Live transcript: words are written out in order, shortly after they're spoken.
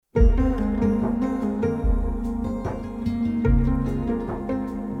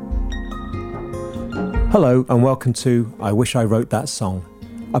Hello and welcome to I Wish I Wrote That Song,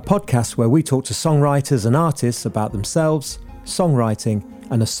 a podcast where we talk to songwriters and artists about themselves, songwriting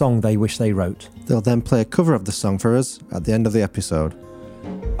and a song they wish they wrote. They'll then play a cover of the song for us at the end of the episode.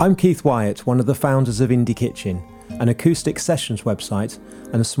 I'm Keith Wyatt, one of the founders of Indie Kitchen, an acoustic sessions website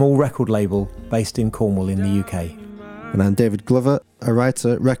and a small record label based in Cornwall in the UK. And I'm David Glover, a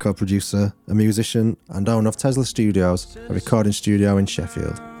writer, record producer, a musician and owner of Tesla Studios, a recording studio in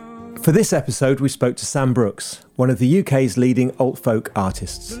Sheffield. For this episode, we spoke to Sam Brooks, one of the UK's leading alt folk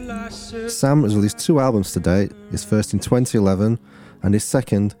artists. Sam has released 2 albums to date, his first in 2011 and his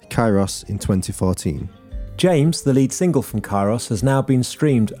second, Kairos, in 2014. James, the lead single from Kairos, has now been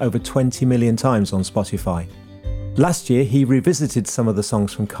streamed over 20 million times on Spotify. Last year, he revisited some of the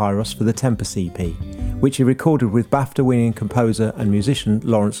songs from Kairos for the Tempest EP, which he recorded with BAFTA-winning composer and musician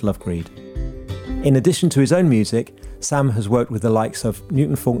Lawrence Lovegreen. In addition to his own music, Sam has worked with the likes of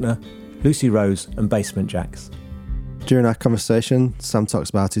Newton Faulkner, Lucy Rose and Basement Jaxx. During our conversation, Sam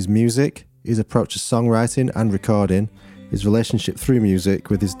talks about his music, his approach to songwriting and recording, his relationship through music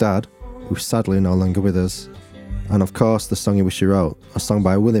with his dad, who's sadly no longer with us, and of course the song he wish he wrote, a song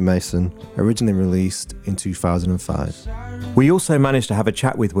by Willie Mason, originally released in 2005. We also managed to have a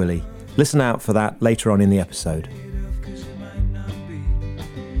chat with Willie. Listen out for that later on in the episode.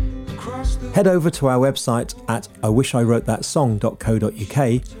 Head over to our website at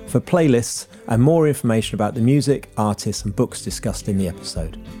iwishIwrothethatsong.co.uk for playlists and more information about the music, artists and books discussed in the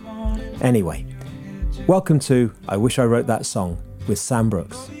episode. Anyway, welcome to I Wish I Wrote That Song with Sam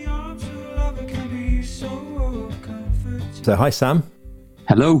Brooks. So hi Sam.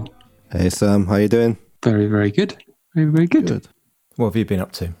 Hello. Hey Sam, how you doing? Very, very good. Very, very good. What have you been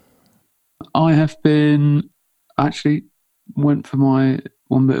up to? I have been, went for my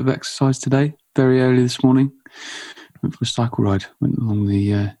one bit of exercise today, very early this morning. Went for a cycle ride, went along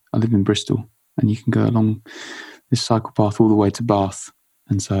I live in Bristol, and you can go along this cycle path all the way to Bath.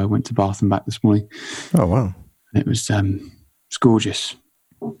 And so I went to Bath and back this morning. Oh, wow. And it was it's gorgeous.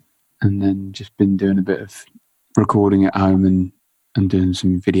 And then just been doing a bit of recording at home and doing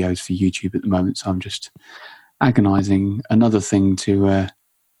some videos for YouTube at the moment. So I'm just agonising, another thing to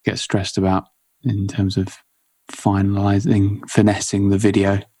get stressed about in terms of finessing the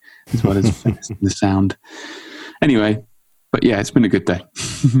video as well as finessing the sound. Anyway, but yeah, it's been a good day.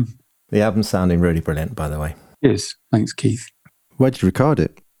 The album's sounding really brilliant, by the way. Yes, thanks, Keith. Where did you record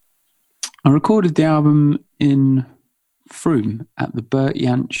it? I recorded the album in Frome at the Bert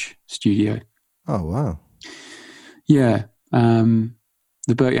Jansch studio. Oh, wow. Yeah, the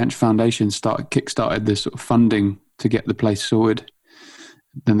Bert Jansch Foundation kickstarted this sort of funding to get the place sorted.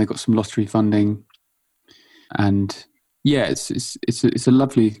 Then they got some lottery funding, and yeah, it's a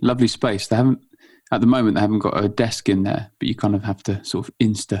lovely space. They haven't got a desk in there, but you kind of have to sort of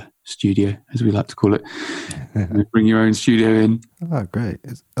Insta studio, as we like to call it. Bring your own studio in. Oh, great.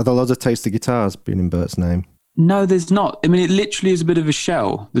 Are there loads of tasty guitars being in Bert's name? No, there's not. I mean, it literally is a bit of a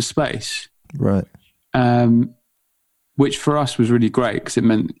shell, the space. Right. Which for us was really great because it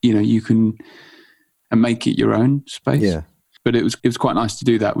meant, you can make it your own space. Yeah. But it was quite nice to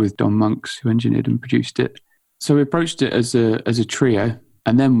do that with Don Monks, who engineered and produced it. So we approached it as a trio,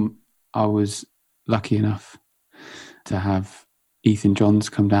 and then I was lucky enough to have Ethan Johns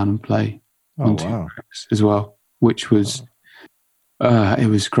come down and play on 2 tracks as well, which was it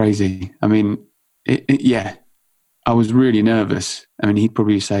was crazy. I mean, yeah, I was really nervous. I mean, he'd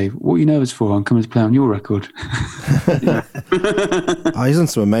probably say, "What are you nervous for? I'm coming to play on your record." Oh, he's done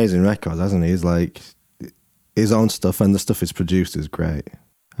some amazing records, hasn't he? He's like his own stuff, and the stuff he's produced is great.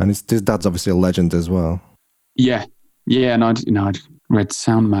 And his dad's obviously a legend as well. Yeah, and I'd read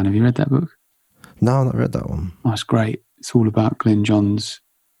Soundman. Have you read that book? No, I've not read that one. Oh, it's great. It's all about Glyn Johns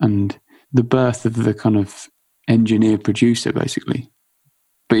and the birth of the kind of engineer-producer, basically.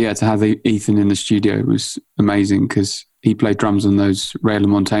 But yeah, to have Ethan in the studio was amazing because he played drums on those Ray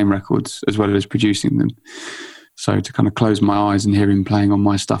LaMontagne records as well as producing them. So to kind of close my eyes and hear him playing on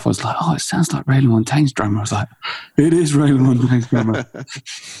my stuff, I was like, oh, it sounds like Ray LaMontagne's drummer. I was like, it is Ray LaMontagne's drummer.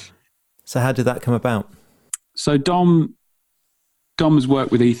 So how did that come about? So Dom has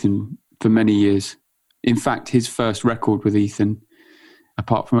worked with Ethan for many years. In fact, his first record with Ethan,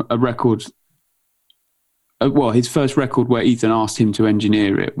 apart from his first record where Ethan asked him to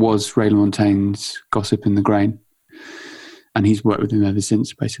engineer it was Ray LaMontagne's Gossip in the Grain. And he's worked with him ever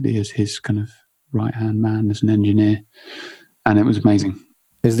since, basically, as his kind of right-hand man as an engineer. And it was amazing.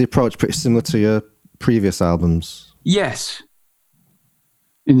 Is the approach pretty similar to your previous albums? Yes.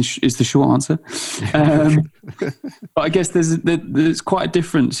 Is the short answer. But I guess there's quite a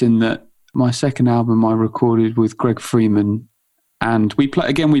difference in that my second album I recorded with Greg Freeman And we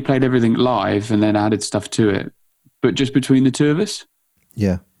played everything live and then added stuff to it, but just between the two of us.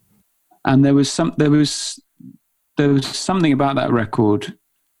 Yeah. And there was something about that record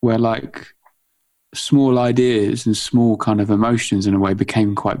where like small ideas and small kind of emotions in a way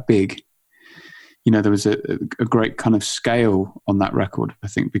became quite big. You know, there was a great kind of scale on that record, I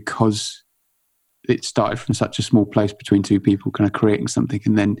think, because it started from such a small place between two people kind of creating something.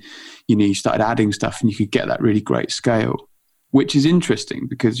 And then, you know, you started adding stuff and you could get that really great scale, which is interesting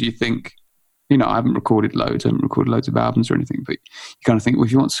because you think, you know, I haven't recorded loads of albums or anything, but you kind of think, well,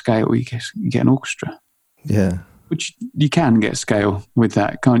 if you want scale, you get an orchestra. Yeah. Which you can get scale with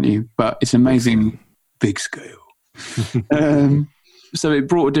that, can't you? But it's amazing, big scale. So it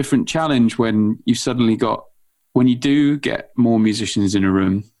brought a different challenge when you do get more musicians in a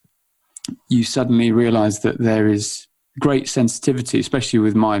room, you suddenly realize that there is great sensitivity, especially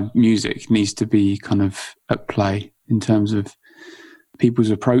with my music, needs to be kind of at play in terms of people's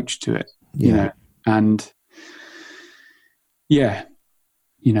approach to it, you know, and yeah,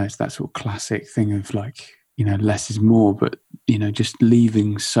 you know, it's that sort of classic thing of like, you know, less is more, but, you know, just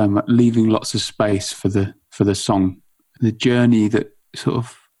leaving lots of space for the song. The journey that sort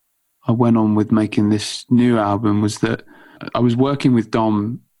of I went on with making this new album was that I was working with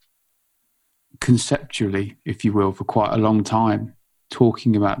Dom conceptually, if you will, for quite a long time,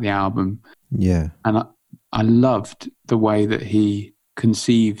 talking about the album. Yeah. And I loved the way that he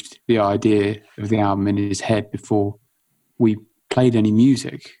conceived the idea of the album in his head before we played any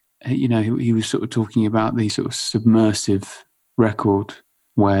music. You know, he was sort of talking about the sort of submersive record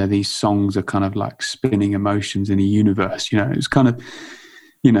where these songs are kind of like spinning emotions in a universe. You know, it's kind of,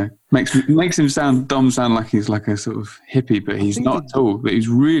 you know, makes Dom sound like he's like a sort of hippie, but he's not at all. But he's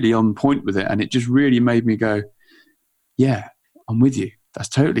really on point with it, and it just really made me go, yeah, I'm with you. That's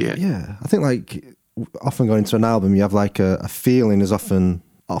totally it. Yeah, I think like often going to an album, you have like a feeling is often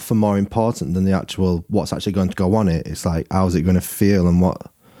more important than the actual what's actually going to go on it. It's like, how's it going to feel and what.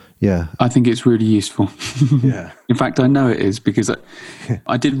 Yeah, I think it's really useful. Yeah, in fact, I know it is because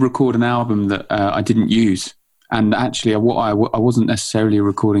I did record an album that I didn't use, and actually, I wasn't necessarily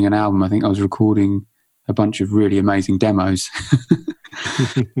recording an album. I think I was recording a bunch of really amazing demos,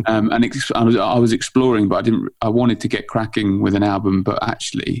 and I was exploring, but I wanted to get cracking with an album, but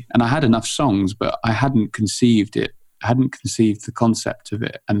actually, and I had enough songs, but I hadn't conceived it. I hadn't conceived the concept of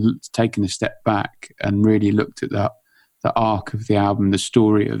it, and taken a step back and really looked at the arc of the album, the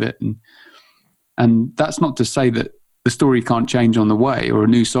story of it. And that's not to say that the story can't change on the way or a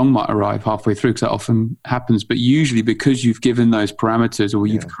new song might arrive halfway through, because that often happens. But usually because you've given those parameters or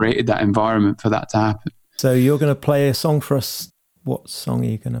you've created that environment for that to happen. So you're going to play a song for us. What song are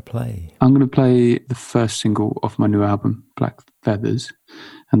you going to play? I'm going to play the first single off my new album, Black Feathers,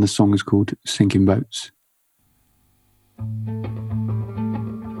 and the song is called Sinking Boats.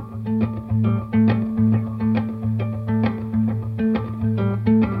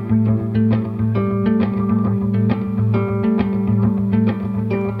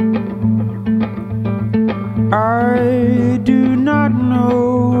 I do not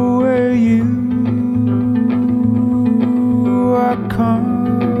know where you are coming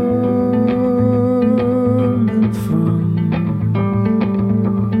from.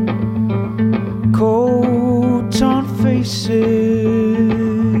 Cold, torn faces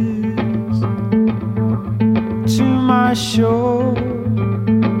to my shore.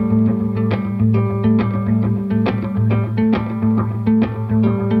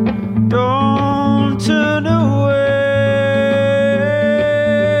 Turn away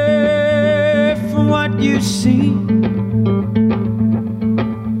from what you see.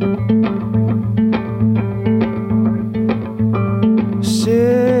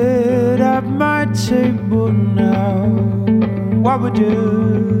 Sit at my table now. What would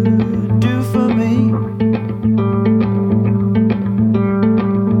you do for me?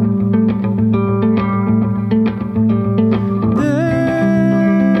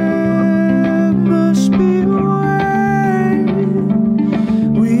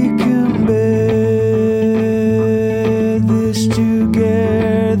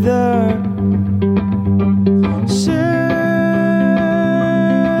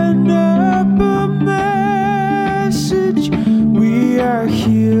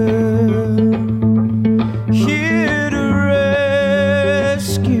 Here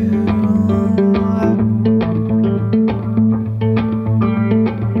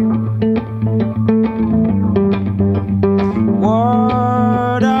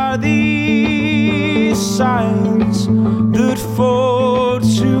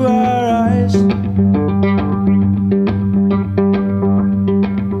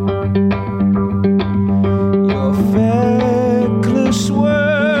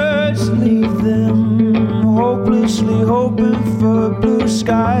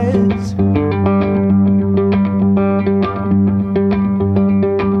eyes.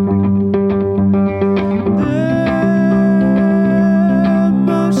 There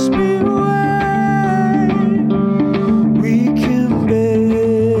must be a way we can bear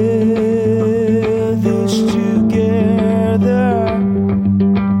this together.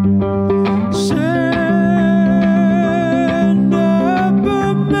 Send up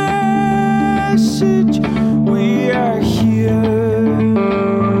a message. We are here,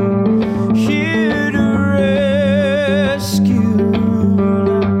 here to rescue.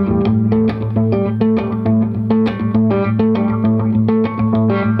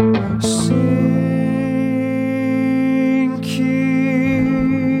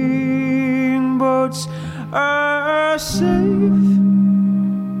 Sinking boats are safe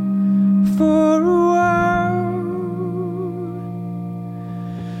for a while.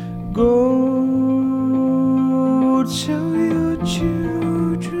 Go tell your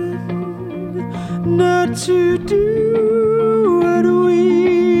children not to do what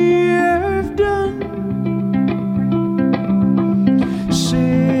we have done.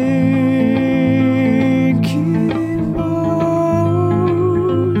 Sinking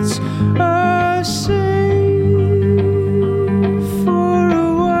boats are safe for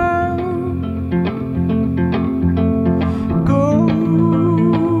a while. Go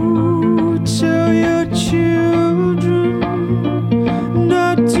tell your children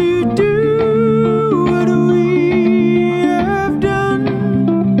not to do what we have done.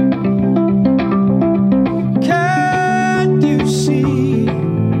 Can't you see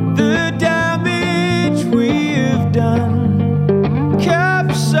the damage we have done?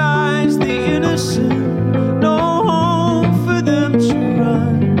 Capsize the innocent, no home for them to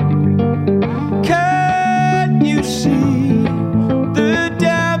run. Can't you see the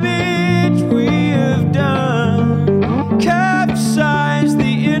damage we have done? Capsize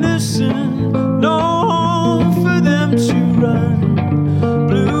the innocent, no home for them to run.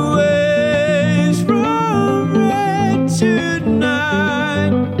 Blue waves run red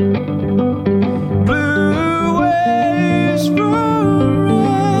tonight. Blue waves run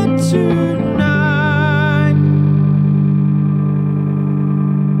red tonight.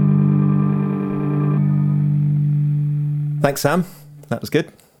 Thanks, Sam. That was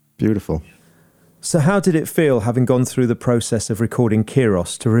good. Beautiful. So how did it feel, having gone through the process of recording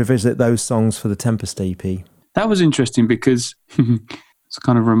Kyros, to revisit those songs for the Tempest EP? That was interesting because it's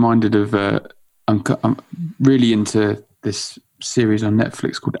kind of reminded of, I'm really into this series on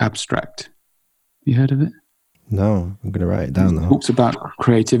Netflix called Abstract. You heard of it? No, I'm going to write it down It now. talks about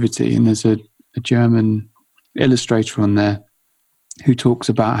creativity, and there's a German illustrator on there who talks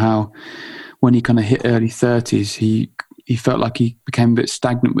about how when he kind of hit early 30s, he felt like he became a bit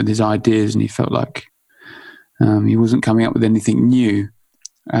stagnant with his ideas, and he felt like he wasn't coming up with anything new,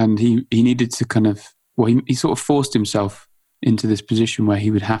 and he needed to kind of, he sort of forced himself into this position where he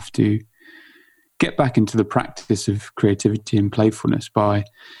would have to get back into the practice of creativity and playfulness by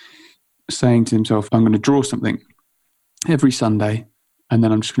saying to himself, I'm going to draw something every Sunday, and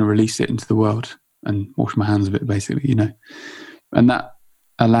then I'm just going to release it into the world and wash my hands of it, basically, you know. And that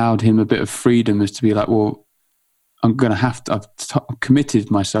allowed him a bit of freedom, as to be like, well, I'm going to have to, I've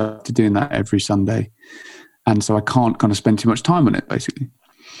committed myself to doing that every Sunday. And so I can't kind of spend too much time on it, basically.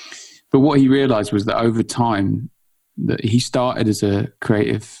 But what he realized was that over time, that he started as a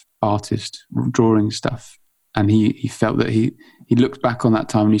creative artist, drawing stuff. And he felt that he looked back on that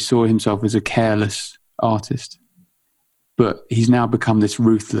time and he saw himself as a careless artist. But he's now become this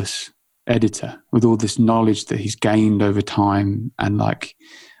ruthless editor with all this knowledge that he's gained over time, and like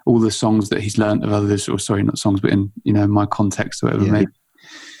all the songs that he's learned of others, or sorry, not songs, but in, you know, my context or whatever, maybe.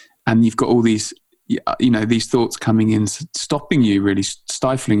 And you've got all these, you know, these thoughts coming in, stopping you, really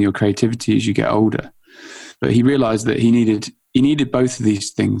stifling your creativity as you get older. But he realized that he needed both of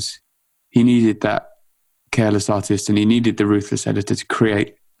these things. He needed that careless artist, and he needed the ruthless editor to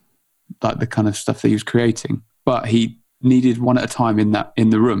create like the kind of stuff that he was creating. But he needed one at a time in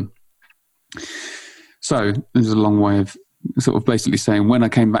the room. So there's a long way of sort of basically saying, when I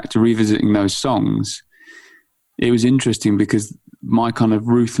came back to revisiting those songs, it was interesting because my kind of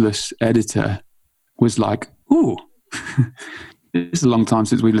ruthless editor was like, ooh, it's a long time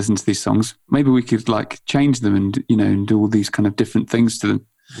since we listened to these songs. Maybe we could like change them and, you know, and do all these kind of different things to them.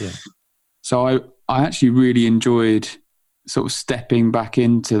 Yeah. So I actually really enjoyed sort of stepping back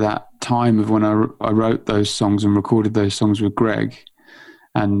into that time of when I wrote those songs and recorded those songs with Greg,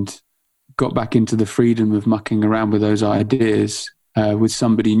 and got back into the freedom of mucking around with those ideas with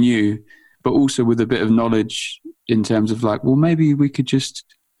somebody new, but also with a bit of knowledge in terms of like, well, maybe we could just,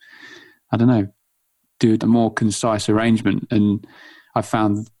 I don't know, do a more concise arrangement. And I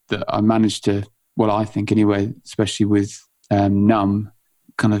found that I managed to, well, I think anyway, especially with Numb,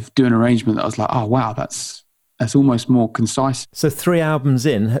 kind of do an arrangement that I was like, oh wow, that's almost more concise. So 3 albums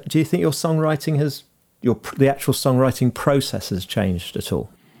in, do you think your songwriting the actual songwriting process has changed at all?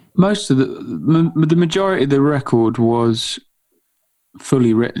 Most of the majority of the record was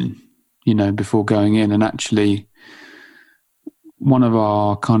fully written, before going in. And actually, one of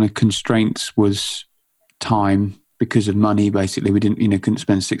our kind of constraints was time because of money. Basically, we couldn't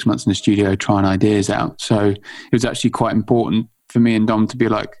spend 6 months in the studio trying ideas out. So it was actually quite important for me and Dom to be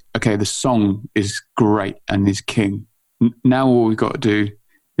like, okay, the song is great and is king. Now all we've got to do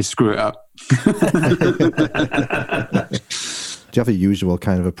is screw it up. Do you have a usual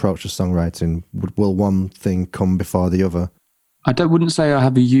kind of approach to songwriting? Will one thing come before the other? I wouldn't say I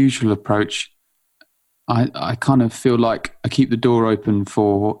have a usual approach. I kind of feel like I keep the door open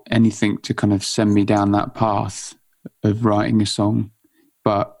for anything to kind of send me down that path of writing a song.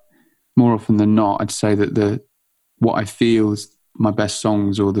 But more often than not, I'd say that what I feel is my best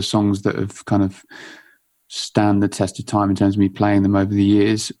songs, or the songs that have kind of stand the test of time in terms of me playing them over the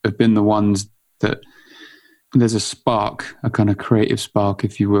years, have been the ones that there's a spark, a kind of creative spark,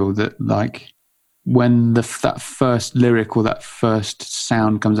 if you will, that like when that first lyric or that first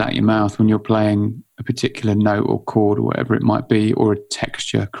sound comes out of your mouth when you're playing a particular note or chord or whatever it might be, or a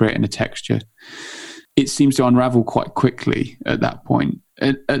texture, creating a texture, it seems to unravel quite quickly at that point.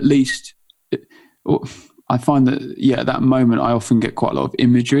 At least I find that, at that moment I often get quite a lot of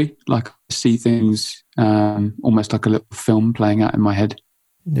imagery, like I see things almost like a little film playing out in my head.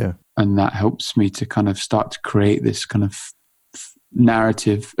 Yeah. And that helps me to kind of start to create this kind of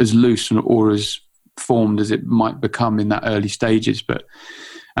narrative, as loose or as formed as it might become in that early stages.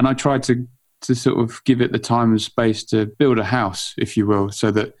 And I try to sort of give it the time and space to build a house, if you will,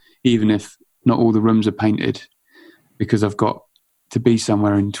 so that even if not all the rooms are painted, because I've got to be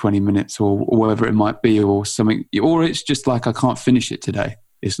somewhere in 20 minutes or whatever it might be, or something, or it's just like I can't finish it today.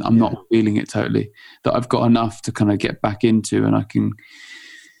 I'm not feeling it totally, that I've got enough to kind of get back into, and I can,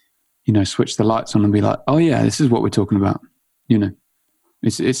 switch the lights on and be like, oh yeah, this is what we're talking about.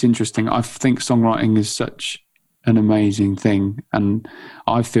 It's interesting. I think songwriting is such an amazing thing, and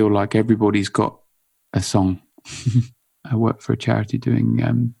I feel like everybody's got a song. I work for a charity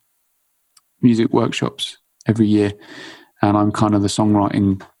doing music workshops every year, and I'm kind of the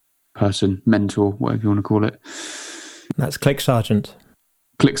songwriting person, mentor, whatever you want to call it. That's Click Sergeant.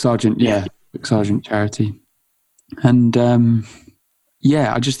 Click Sergeant, yeah. Click Sergeant charity. And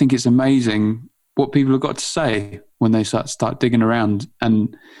I just think it's amazing what people have got to say when they start digging around.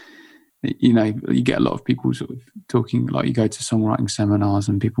 And, you get a lot of people sort of talking, like you go to songwriting seminars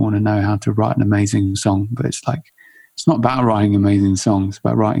and people want to know how to write an amazing song. But it's like, it's not about writing amazing songs, it's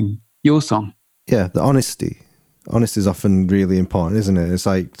about writing your song. Yeah, the honesty. Honesty is often really important, isn't it? It's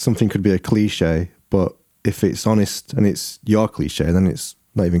like something could be a cliche, but if it's honest and it's your cliche, then it's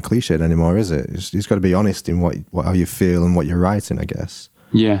not even cliched anymore, is it? It's got to be honest in how you feel and what you're writing, I guess.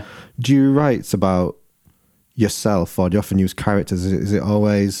 Yeah. Do you write about yourself, or do you often use characters? Is it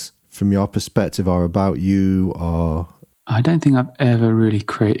always from your perspective or about you? Or I don't think I've ever really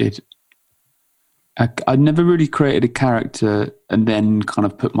created. I'd never really created a character and then kind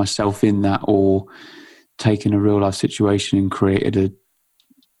of put myself in that, or taken a real life situation and created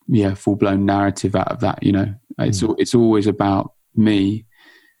a full blown narrative out of that. It's always about me.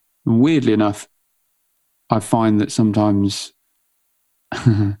 And weirdly enough, I find that sometimes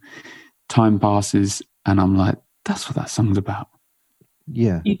time passes and I'm like, that's what that song's about.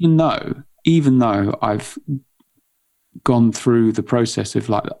 Yeah. Even though I've gone through the process of,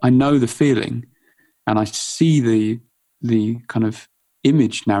 like, I know the feeling and I see the kind of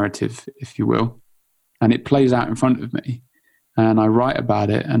image narrative, if you will, and it plays out in front of me and I write about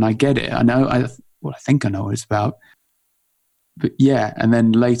it and I get it. I think I know what it's about. But and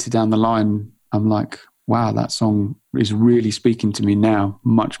then later down the line, I'm like, wow, that song is really speaking to me now,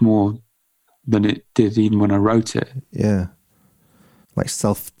 much more than it did even when I wrote it. Yeah. Like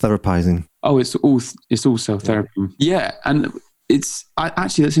self-therapizing. Oh, it's all self-therapy. Yeah. And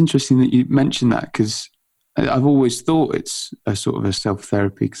actually, that's interesting that you mentioned that, because I've always thought it's a sort of a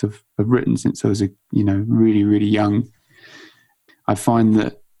self-therapy, because I've written since I was really, really young. I find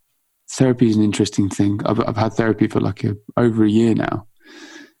that therapy is an interesting thing. I've had therapy for over a year now,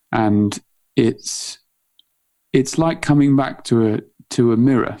 and it's like coming back to a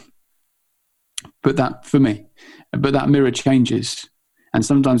mirror. But that mirror changes, and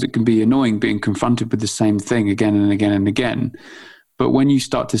sometimes it can be annoying being confronted with the same thing again and again and again. But when you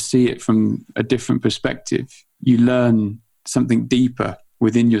start to see it from a different perspective, you learn something deeper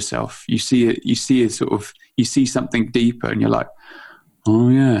within yourself. You see something deeper, and you're like, Oh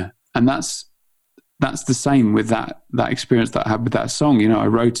yeah. And that's the same with that experience that I had with that song. You know, I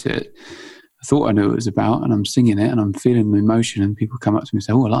wrote it, I thought I knew what it was about, and I'm singing it and I'm feeling the emotion, and people come up to me and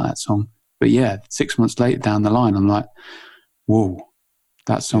say, oh, I like that song. But yeah, 6 months later down the line, I'm like, whoa,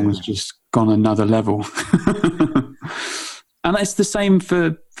 that song has just gone another level. And it's the same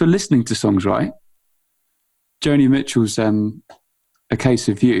for listening to songs, right? Joni Mitchell's A Case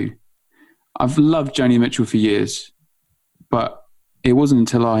of You. I've loved Joni Mitchell for years, but it wasn't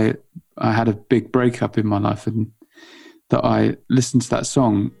until I had a big breakup in my life and that I listened to that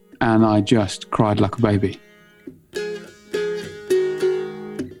song and I just cried like a baby.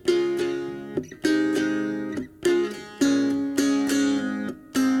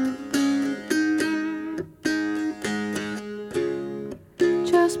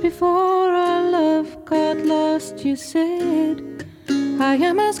 Just before our love got lost, you said, I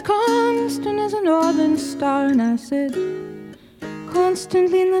am as constant as a northern star. And I said,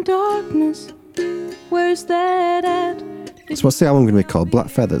 constantly in the darkness, where's that at? So what's the album going to be called? Black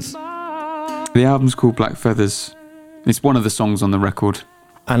Feathers? The album's called Black Feathers. It's one of the songs on the record.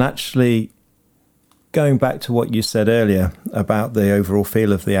 And actually, going back to what you said earlier about the overall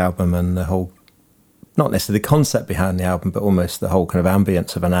feel of the album and the whole, not necessarily the concept behind the album, but almost the whole kind of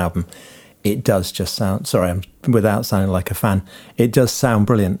ambience of an album, it does just sound, without sounding like a fan, it does sound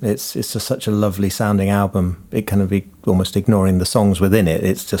brilliant. It's just such a lovely sounding album. It kind of be almost ignoring the songs within it.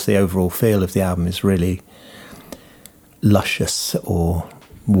 It's just the overall feel of the album is really luscious or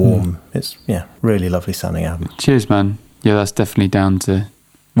warm. It's, really lovely sounding album. Cheers, man. Yeah, that's definitely down to,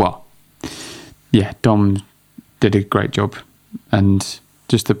 Dom did a great job. And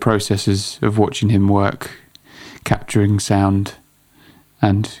just the processes of watching him work, capturing sound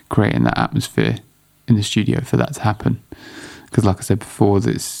and creating that atmosphere in the studio for that to happen. Because like I said before,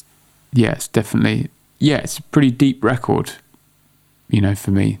 it's definitely, it's a pretty deep record,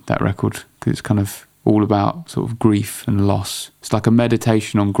 for me, that record, because it's kind of all about sort of grief and loss. It's like a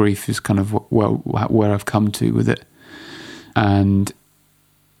meditation on grief is kind of where I've come to with it. And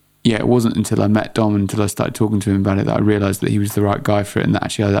it wasn't until I met Dom, until I started talking to him about it, that I realised that he was the right guy for it, and that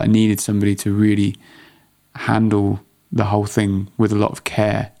actually I needed somebody to really handle the whole thing with a lot of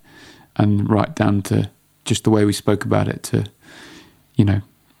care, and right down to just the way we spoke about it, to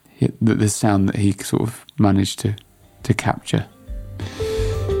the sound that he sort of managed to capture.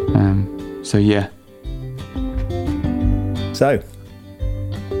 So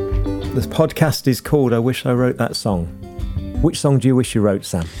this podcast is called I Wish I Wrote That Song. Which song do you wish you wrote,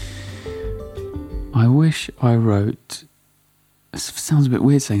 Sam? I wish I wrote, it sounds a bit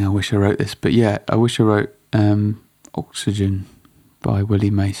weird saying I wish I wrote this, but I wish I wrote Oxygen by Willie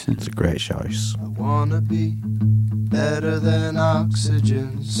Mason. It's a great choice. I wanna be better than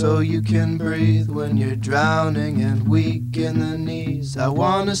oxygen, so you can breathe when you're drowning and weak in the knees. I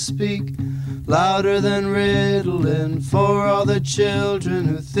wanna speak louder than Ritalin for all the children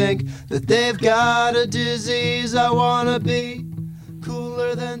who think that they've got a disease. I wanna be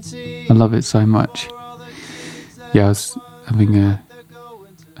cooler than tea. I love it so much. I was having a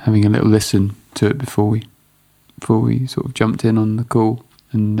little listen to it before we sort of jumped in on the call,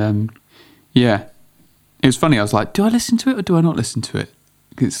 and it was funny. I was like, do I listen to it or do I not listen to it?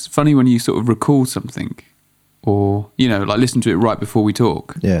 It's funny when you sort of recall something, or like listen to it right before we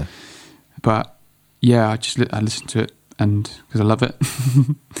talk. Yeah. But I listened to it, and because I love it.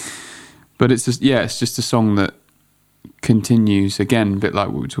 But it's just a song that continues again, a bit like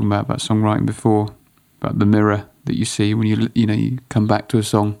what we were talking about songwriting before, about the mirror that you see when you come back to a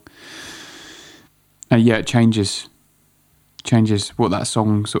song. And it changes what that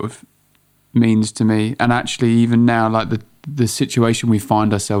song sort of means to me. And actually, even now, like the situation we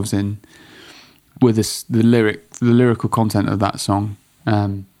find ourselves in with the lyrical content of that song,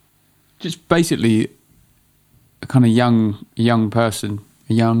 just basically a kind of young person,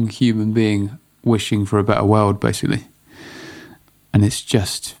 a young human being wishing for a better world, basically. And it's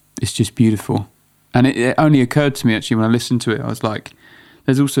just beautiful. And it only occurred to me actually when I listened to it, I was like,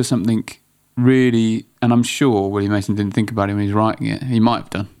 there's also something really, and I'm sure Willie Mason didn't think about it when he was writing it. He might have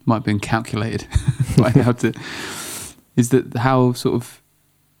done, might have been calculated. Like is that how sort of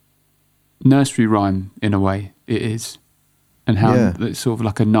nursery rhyme in a way it is, and how it's sort of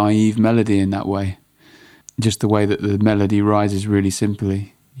like a naive melody in that way. Just the way that the melody rises really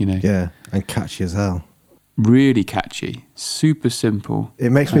simply, Yeah, and catchy as hell. Really catchy, super simple.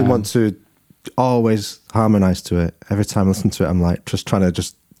 It makes me want to always harmonise to it. Every time I listen to it, I'm like just trying to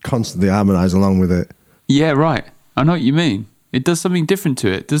just constantly harmonise along with it. Yeah, right. I know what you mean. It does something different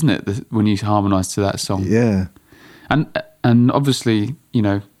to it, doesn't it, when you harmonise to that song? Yeah. And obviously,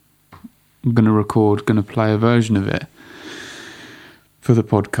 I'm going to play a version of it. for the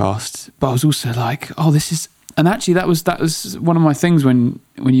podcast, but I was also like, oh, this is, and actually that was one of my things when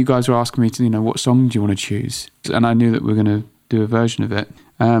you guys were asking me to, what song do you want to choose? And I knew that we were going to do a version of it.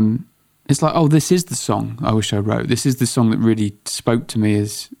 It's like, oh, this is the song I wish I wrote. This is the song that really spoke to me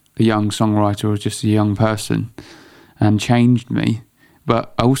as a young songwriter or just a young person and changed me.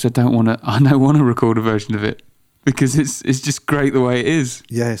 But I also don't want to record a version of it because it's just great the way it is.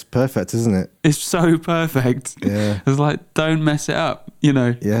 Yeah, it's perfect, isn't it? It's so perfect. Yeah. It's like, don't mess it up,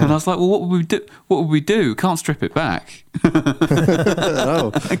 Yeah. And I was like, well, what would we do? Can't strip it back.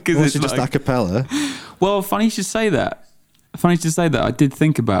 Oh, because it's just a cappella. Well, funny you should say that. I did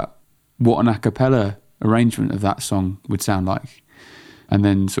think about what an a cappella arrangement of that song would sound like, and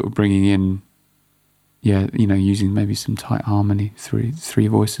then sort of bringing in, using maybe some tight harmony, three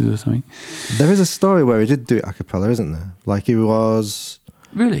voices or something. There is a story where he did do it a cappella, isn't there? Like he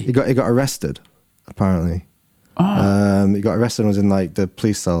got arrested, apparently. Oh. He got arrested and was in like the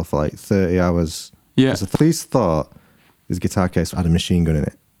police cell for like 30 hours. Yeah. So the police thought his guitar case had a machine gun in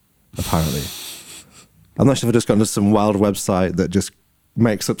it, apparently. I'm not sure if I just got into some wild website that just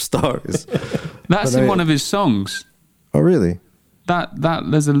makes up stories. That's in one of his songs. Oh, really? That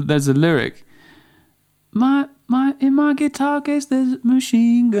there's a lyric. In my guitar case there's a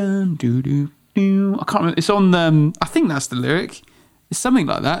machine gun. Do do do. I can't remember. It's on. I think that's the lyric. It's something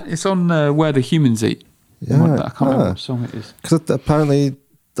like that. It's on Where the Humans Eat. Yeah, I can't remember what song it is. Because apparently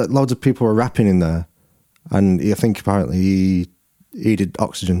that loads of people were rapping in there, and I think apparently he did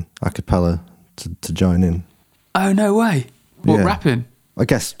Oxygen a cappella to join in. Oh, no way. What, Yeah. rapping? I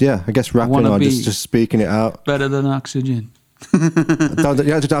guess rapping or just speaking it out. Better than Oxygen. You don't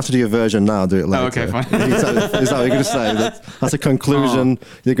have to do your version now, do it later. Oh, okay, fine. Is that what you're going to say? That's a conclusion.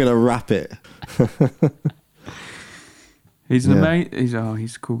 You're going to wrap it. He's an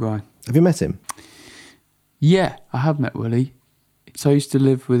he's a cool guy. Have you met him? Yeah, I have met Willie. So I used to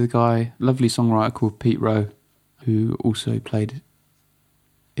live with a guy, lovely songwriter called Pete Rowe, who also played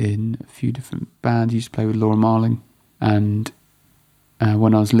in a few different bands. He used to play with Laura Marling. And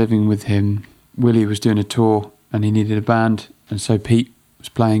when I was living with him, Willie was doing a tour and he needed a band. And so Pete was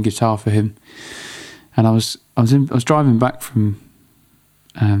playing guitar for him. And I was driving back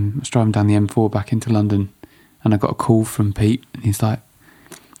I was driving down the M4 back into London, and I got a call from Pete, and he's like,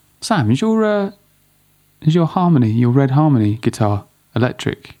 Sam, is your harmony, your red harmony guitar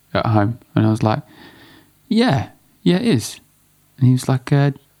electric at home? And I was like, yeah, it is. And he was like,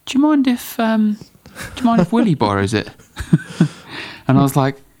 do you mind if Willie borrows it? And I was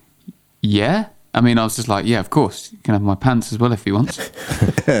like, yeah. I mean, I was just like, yeah, of course. You can have my pants as well if he wants.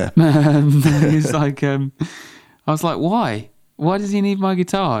 He's like, I was like, why? Why does he need my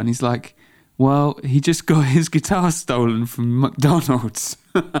guitar? And he's like, well, he just got his guitar stolen from McDonald's.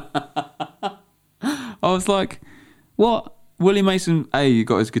 I was like, what? Willie Mason, A,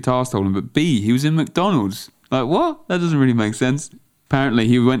 got his guitar stolen, but B, he was in McDonald's. Like, what? That doesn't really make sense. Apparently,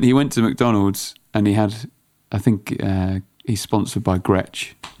 he went to McDonald's and he had, I think, he's sponsored by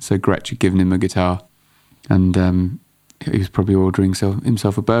Gretsch. So Gretsch had given him a guitar, and he was probably ordering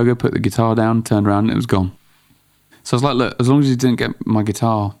himself a burger, put the guitar down, turned around, and it was gone. So I was like, look, as long as he didn't get my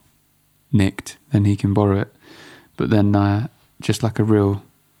guitar nicked, then he can borrow it. But then, just like a real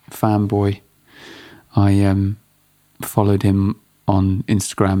fanboy, I followed him on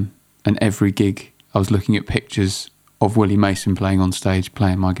Instagram, and every gig I was looking at pictures of Willie Mason playing on stage,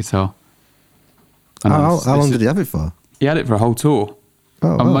 playing my guitar. And How long did he have it for? He had it for a whole tour.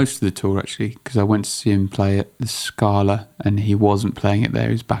 Oh, wow. Most of the tour, actually, because I went to see him play at the Scala, and he wasn't playing it there.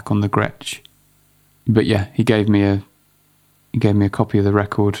 He was back on the Gretsch. But yeah, he gave me a copy of the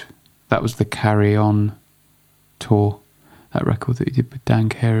record. That was the Carry On tour, that record that he did with Dan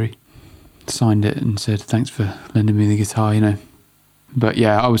Carey. Signed it and said, thanks for lending me the guitar, But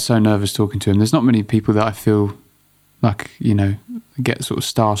yeah, I was so nervous talking to him. There's not many people that I feel like, get sort of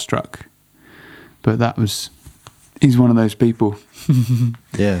starstruck. But he's one of those people.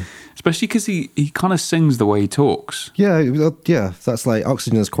 Yeah. Especially because he kind of sings the way he talks. Yeah. That's like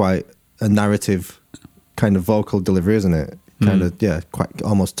Oxygen is quite a narrative kind of vocal delivery, isn't it? Kind of, quite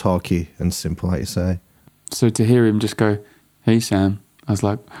almost talky and simple, like you say. So to hear him just go, hey, Sam, I was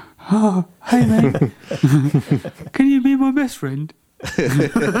like, oh, hey, mate. Can you be my best friend?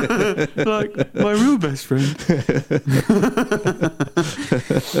 Like my real best friend.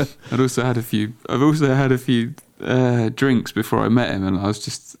 I've also had a few drinks before I met him, and I was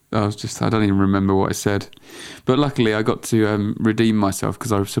just I don't even remember what I said, but luckily I got to redeem myself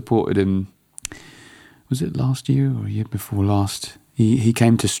because I supported him. Was it last year or a year before last? He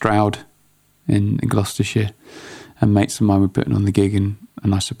came to Stroud in Gloucestershire, and mates of mine were putting on the gig, and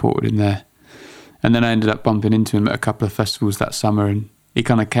I supported him there. And then I ended up bumping into him at a couple of festivals that summer, and he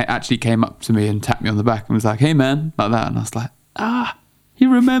kind of actually came up to me and tapped me on the back and was like, "Hey man," like that, and I was like, he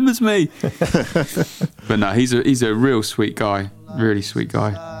remembers me. But no, he's a real sweet guy, really sweet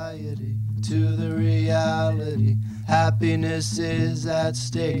guy. To the reality, happiness is at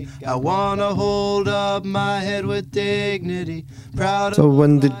stake. I wanna hold up my head with dignity. Proud. So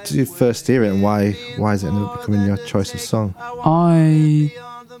when did you first hear it, and why is it ended up becoming your choice of song?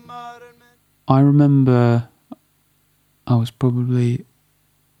 I remember I was probably,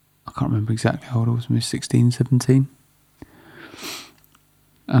 I can't remember exactly how old I was, maybe 16, 17.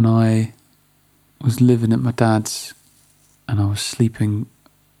 And I was living at my dad's, and I was sleeping.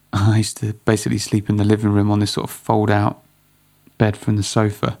 I used to basically sleep in the living room on this sort of fold-out bed from the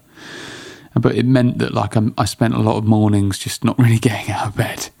sofa. But it meant that like I spent a lot of mornings just not really getting out of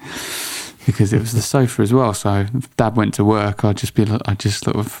bed because it was the sofa as well. So if Dad went to work, I'd just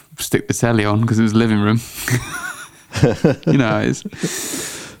sort of stick the telly on because it was the living room. You know how it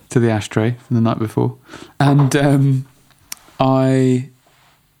is, to the ashtray from the night before. And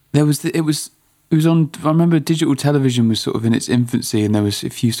it was on, I remember digital television was sort of in its infancy, and there was,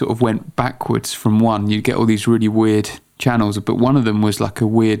 if you sort of went backwards from one, you'd get all these really weird channels, but one of them was like a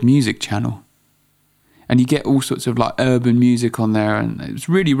weird music channel. And you get all sorts of like urban music on there, and it was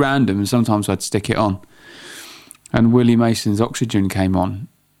really random, and sometimes I'd stick it on. And Willie Mason's Oxygen came on,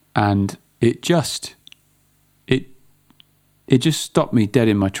 and it just stopped me dead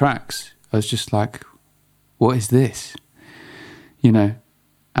in my tracks. I was just like, what is this? You know?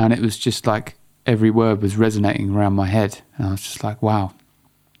 And it was just like, every word was resonating around my head, and I was just like, wow.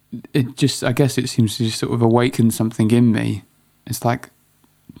 I guess it seems to just sort of awaken something in me. It's like,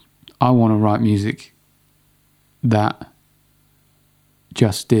 I want to write music that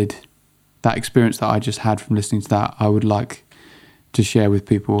just did that experience that I just had from listening to that. I would like to share with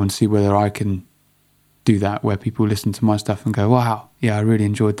people and see whether I can do that, where people listen to my stuff and go, wow, yeah, I really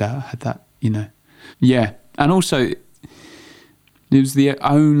enjoyed that. I had that, you know. Yeah. And also, it was the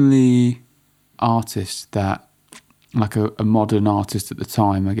only artist that, like a modern artist at the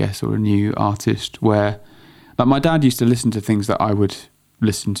time, I guess, or a new artist, where like my dad used to listen to things that I would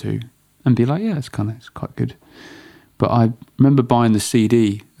listen to and be like, yeah, it's quite good. But I remember buying the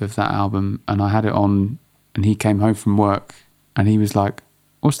CD of that album, and I had it on, and he came home from work and he was like,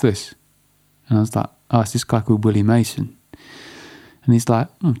 what's this? And I was like, oh, it's this guy called Willie Mason. And he's like,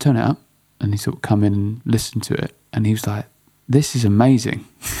 oh, turn it up. And he sort of come in and listened to it, and he was like, this is amazing.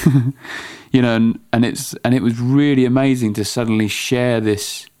 You know, and it was really amazing to suddenly share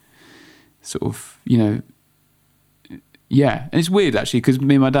this sort of, you know, yeah. And it's weird actually, because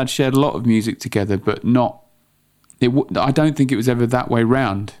me and my dad shared a lot of music together, but I don't think it was ever that way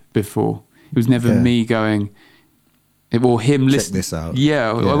round before. It was never me going, or him listening. Check this out.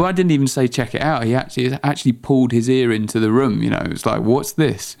 Yeah. Well, I didn't even say check it out. He actually pulled his ear into the room, you know. It was like, what's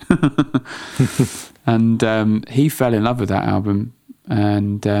this? And he fell in love with that album.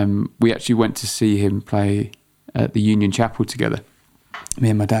 And we actually went to see him play at the Union Chapel together, me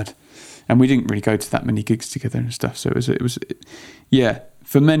and my dad. And we didn't really go to that many gigs together and stuff. So it was,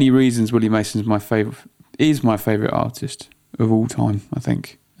 for many reasons, Willie Mason's my favourite artist of all time, I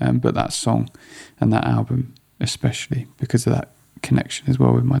think. But that song and that album, especially because of that connection as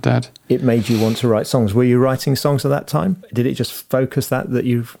well with my dad. It made you want to write songs. Were you writing songs at that time? Did it just focus that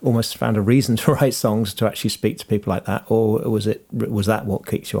you've almost found a reason to write songs, to actually speak to people like that? Or was that what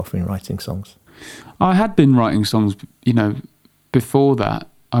kicked you off in writing songs? I had been writing songs, you know, before that.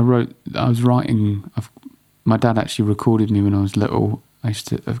 My dad actually recorded me when I was little.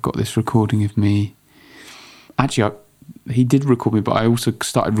 I've got this recording of me. Actually, he did record me, but I also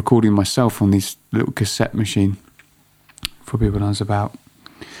started recording myself on this little cassette machine, probably when I was about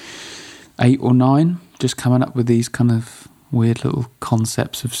 8 or 9, just coming up with these kind of weird little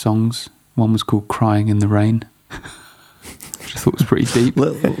concepts of songs. One was called Crying in the Rain, which I thought was pretty deep.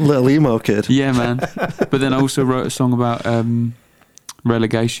 Little emo kid. Yeah, man. But then I also wrote a song about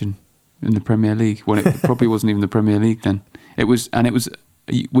relegation in the Premier League, when it probably wasn't even the Premier League then.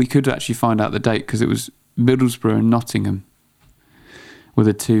 We could actually find out the date, because it was Middlesbrough and Nottingham were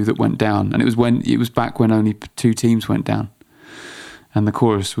the two that went down, and it was back when only 2 teams went down, and the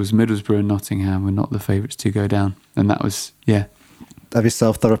chorus was Middlesbrough and Nottingham were not the favourites to go down, and that was Have you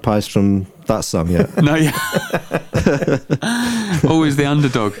self-therapized from that song yet? No, yeah. Always the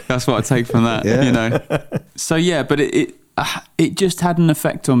underdog. That's what I take from that. Yeah. You know. So yeah, but it just had an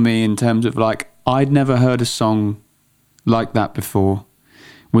effect on me in terms of, like, I'd never heard a song like that before,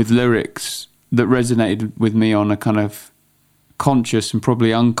 with lyrics that resonated with me on a kind of conscious and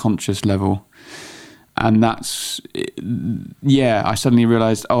probably unconscious level. And that's, I suddenly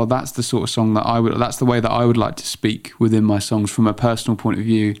realised, that's the sort of song that's the way that I would like to speak within my songs from a personal point of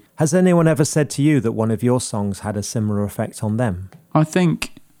view. Has anyone ever said to you that one of your songs had a similar effect on them? I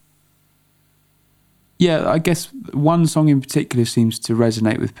think, I guess one song in particular seems to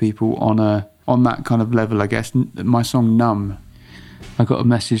resonate with people on that kind of level, I guess. My song Numb, I got a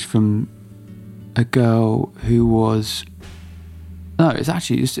message from a girl who was... No, it's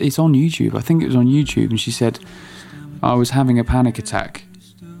on YouTube. I think it was on YouTube. And she said, I was having a panic attack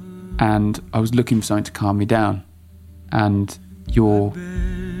and I was looking for something to calm me down. And your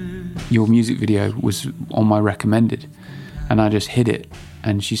music video was on my recommended. And I just hid it.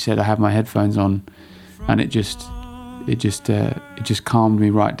 And she said, I have my headphones on and it just calmed me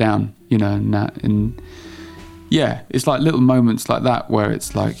right down, and it's like little moments like that where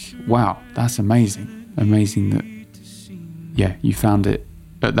it's like, wow, that's amazing that you found it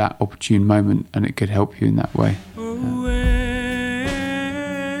at that opportune moment and it could help you in that way.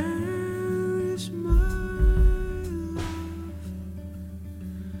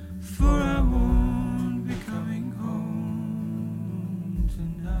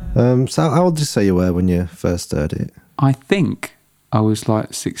 So how old did you say you were when you first heard it? I think I was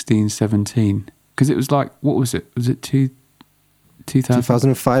like 16, 17. Because it was like, what was it? Was it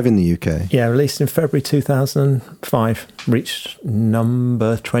 2005 in the UK? Yeah, released in February 2005. Reached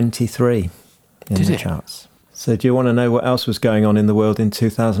number 23 in the charts. So do you want to know what else was going on in the world in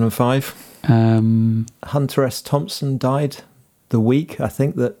 2005? Hunter S. Thompson died the week, I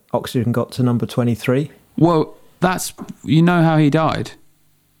think, that Oxygen got to number 23. Well, you know how he died?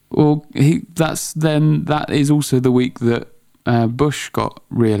 Well, that is also the week that Bush got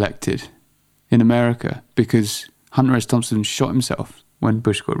re-elected in America, because Hunter S. Thompson shot himself when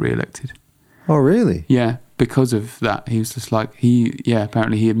Bush got re-elected. Oh, really? Yeah, because of that. He was just like,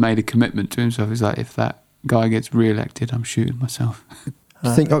 apparently he had made a commitment to himself. He's like, if that guy gets re-elected, I'm shooting myself. Do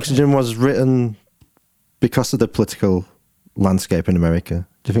you think Oxygen was written because of the political landscape in America?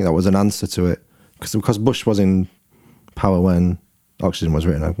 Do you think that was an answer to it? Because Bush was in power when Oxygen was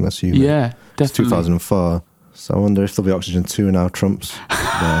written, I'm assuming. Yeah, definitely. It's 2004. So I wonder if there'll be Oxygen 2 now, Trump's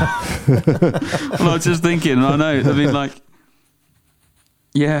there. Well, I was just thinking, I know, I mean, like,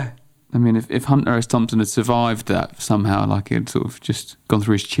 I mean, if Hunter S. Thompson had survived that somehow, like he'd sort of just gone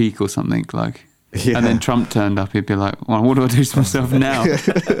through his cheek or something, like, and then Trump turned up, he'd be like, well, what do I do to myself now?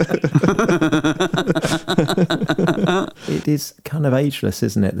 It is kind of ageless,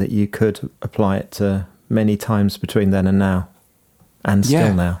 isn't it, that you could apply it to many times between then and now, and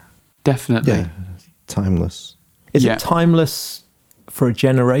still now. Definitely. Yeah, timeless. Is it timeless for a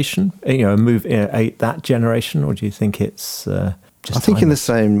generation, that generation, or do you think it's just I think timeless? in the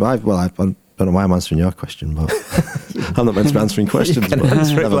same... I don't know why I'm answering your question, but I'm not meant to be answering questions. You can but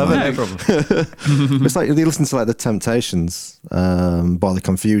answer it, never love mind. it, no problem. It's like you listen to like the Temptations, Bodily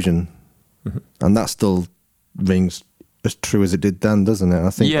Confusion, and that still rings as true as it did then, doesn't it? I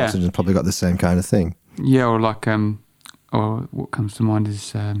think Oxygen's probably got the same kind of thing. Yeah, or like, or what comes to mind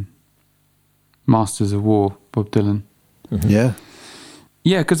is Masters of War, Bob Dylan. Mm-hmm. Yeah.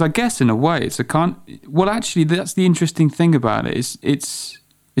 Yeah, because I guess in a way it's a kind... Well, actually, that's the interesting thing about it. It's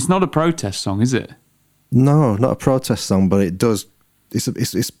not a protest song, is it? No, not a protest song, but it does...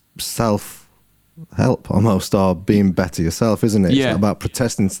 It's self-help almost, or being better yourself, isn't it? It's not about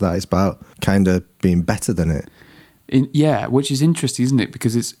protesting to that. It's about kind of being better than it. Which is interesting, isn't it?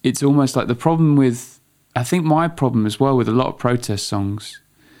 Because it's almost like the problem with... I think my problem as well with a lot of protest songs,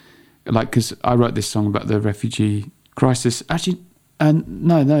 like, because I wrote this song about the refugee crisis. Actually,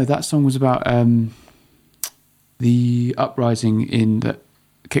 no, that song was about the uprising that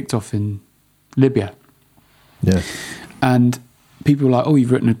kicked off in Libya. Yeah. And people were like, oh,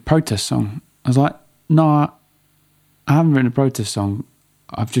 you've written a protest song. I was like, no, I haven't written a protest song.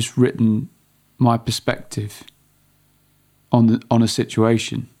 I've just written my perspective on a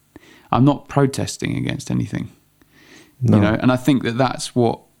situation. I'm not protesting against anything, no. And I think that's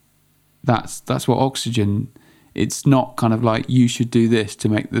what Oxygen. It's not kind of like you should do this to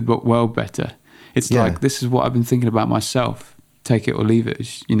make the world better. It's like, this is what I've been thinking about myself. Take it or leave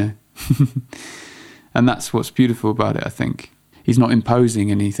it, And that's what's beautiful about it. I think he's not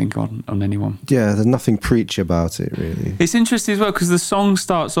imposing anything on anyone. Yeah, there's nothing preachy about it, really. It's interesting as well because the song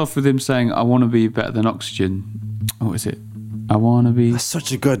starts off with him saying, "I want to be better than Oxygen." What is it? I want to be... That's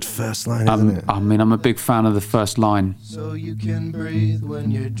such a good first line, isn't it? I mean, I'm a big fan of the first line. So you can breathe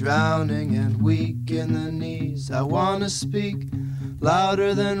when you're drowning and weak in the knees. I want to speak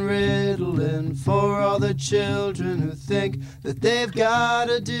louder than Ritalin for all the children who think that they've got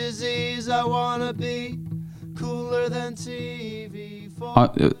a disease. I want to be cooler than TV.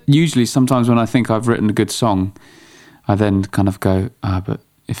 Usually, sometimes when I think I've written a good song, I then kind of go, but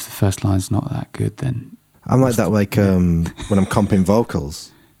if the first line's not that good, then... I'm like that, like when I'm comping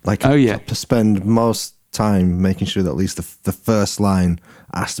vocals. Like, oh, yeah. to spend most time making sure that at least the first line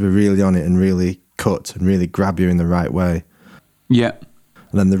has to be really on it and really cut and really grab you in the right way. Yeah.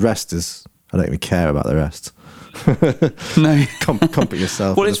 And then the rest is, I don't even care about the rest. No. Comp it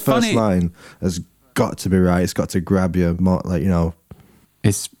yourself. Well, the it's first funny. line has got to be right. It's got to grab you more, like, you know.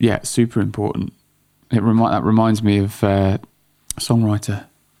 It's super important. That reminds me of a songwriter.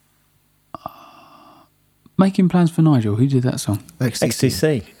 Making Plans for Nigel. Who did that song?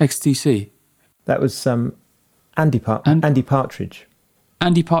 XTC. XTC. That was Andy Partridge.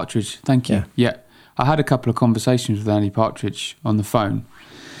 Andy Partridge. Thank you. Yeah. I had a couple of conversations with Andy Partridge on the phone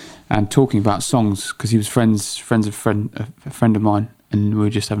and talking about songs because he was a friend of mine, and we were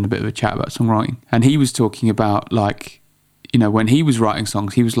just having a bit of a chat about songwriting. And he was talking about, like, you know, when he was writing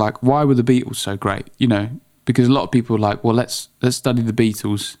songs, he was like, why were the Beatles so great? You know, because a lot of people are like, well, let's study the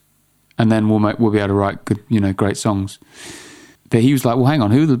Beatles and then we'll be able to write good, you know, great songs. But he was like, well, hang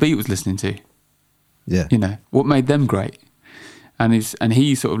on, who are the Beatles listening to? Yeah. You know, what made them great? And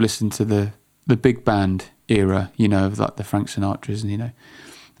he sort of listened to the big band era, you know, of like the Frank Sinatras, and, you know,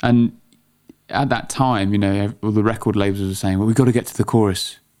 and at that time, you know, all the record labels were saying, well, we've got to get to the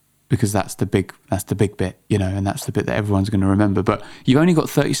chorus because that's the big bit, you know, and that's the bit that everyone's going to remember. But you've only got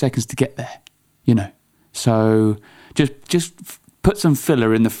 30 seconds to get there, you know. So just put some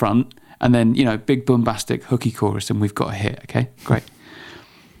filler in the front and then, you know, big bombastic hooky chorus and we've got a hit, okay? Great.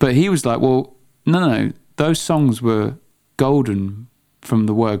 But he was like, well, no, those songs were golden from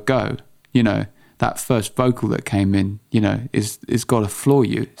the word go, you know. That first vocal that came in, you know, is got to floor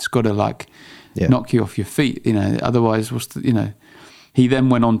you. It's got to, like, knock you off your feet, you know. Otherwise, you know. He then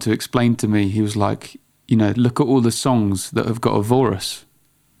went on to explain to me, he was like, you know, look at all the songs that have got a chorus.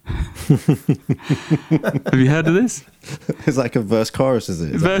 Have you heard of this? It's like a verse chorus, is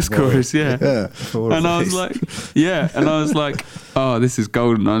it? Verse chorus, yeah. Yeah. And I was like, oh, this is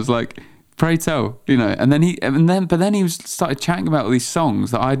golden. I was like, pray tell, you know. And then he started chatting about all these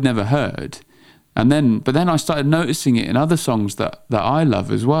songs that I'd never heard. But then I started noticing it in other songs that I love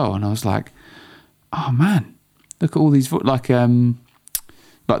as well. And I was like, oh man, look at all these, like the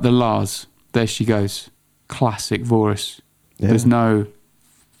Lars, There She Goes, classic chorus. Yeah. There's no,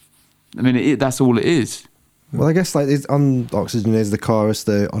 I mean, that's all it is. Well, I guess like on Oxygen is the chorus,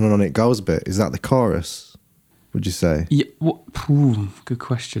 the On and On It Goes bit. Is that the chorus, would you say? Yeah. Good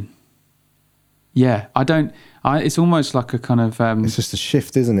question. Yeah, it's almost like a kind of... it's just a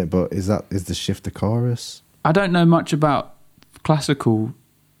shift, isn't it? But is the shift the chorus? I don't know much about classical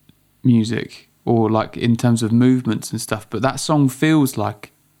music or like in terms of movements and stuff, but that song feels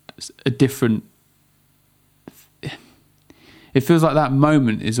like a different... It feels like that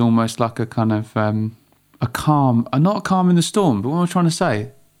moment is almost like a kind of a calm... not a calm in the storm, but what am I trying to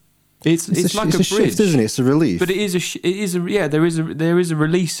say? It's like a bridge, shift, isn't it? It's a relief. But there is a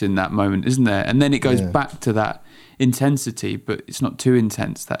release in that moment, isn't there? And then it goes back to that intensity, but it's not too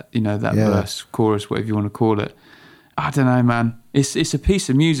intense. That, you know, that verse, chorus, whatever you want to call it. I don't know, man. It's a piece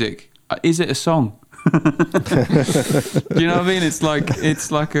of music. Is it a song? Do you know what I mean? It's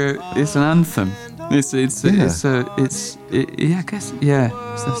an anthem. I guess,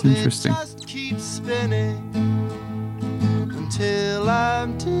 that's interesting. Keep spinning until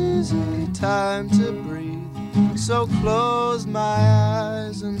I'm dizzy, time to breathe. So close my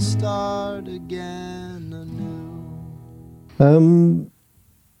eyes and start again anew.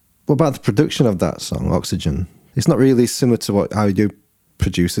 What about the production of that song, Oxygen? It's not really similar to how you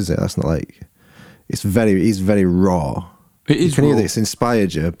produce, is it? That's not like... It's very raw. It is. You can hear that it's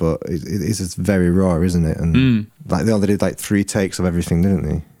inspired you, but it's very raw, isn't it? And like they only did like 3 takes of everything, didn't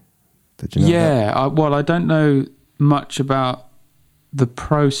they? Did you know that? I don't know much about the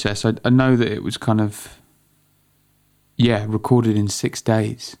process. I know that it was kind of recorded in 6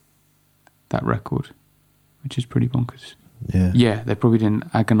 days, that record, which is pretty bonkers. Yeah, they probably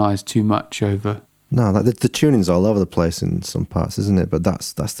didn't agonise too much over... No, like the tuning's all over the place in some parts, isn't it? But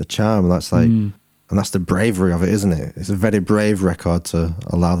that's the charm. That's like... And that's the bravery of it, isn't it? It's a very brave record to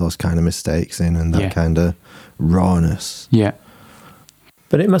allow those kind of mistakes in and that kind of rawness. Yeah.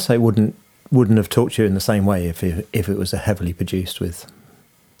 But it must say wouldn't have talked to you in the same way if it was a heavily produced with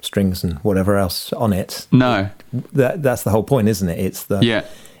strings and whatever else on it. No. That's the whole point, isn't it? It's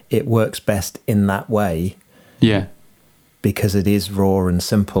it works best in that way. Yeah. Because it is raw and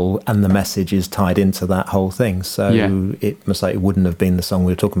simple and the message is tied into that whole thing. So it must say it wouldn't have been the song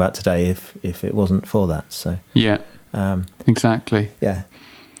we were talking about today if it wasn't for that. So exactly. Yeah.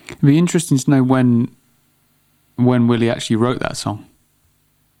 It'd be interesting to know when Willie actually wrote that song.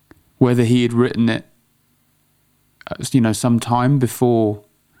 whether he had written it, some time before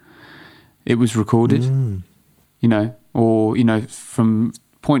it was recorded, or, from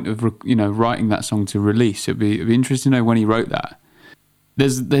point of, writing that song to release. It'd be interesting to know when he wrote that.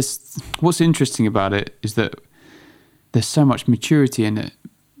 There's what's interesting about it is that there's so much maturity in it,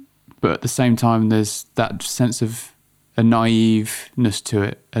 but at the same time, there's that sense of a naiveness to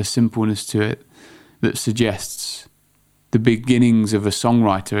it, a simpleness to it that suggests the beginnings of a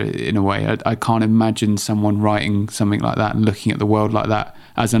songwriter in a way. I can't imagine someone writing something like that and looking at the world like that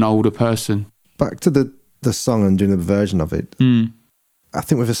as an older person. Back to the song and doing a version of it. I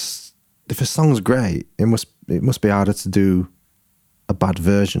think if a song's great, it must be harder to do a bad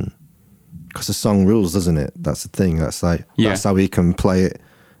version, because the song rules, doesn't it? That's the thing. That's how we can play it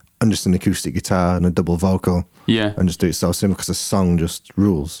on just an acoustic guitar and a double vocal, and just do it so simple because the song just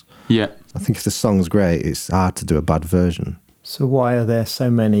rules. I think if the song's great, it's hard to do a bad version. So why are there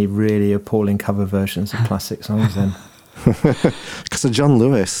so many really appalling cover versions of classic songs then? Because of John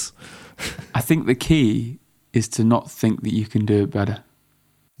Lewis. I think the key is to not think that you can do it better.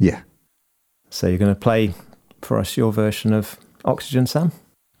 Yeah. So you're going to play for us your version of Oxygen, Sam?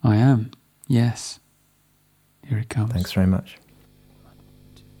 I am, yes. Here it comes. Thanks very much.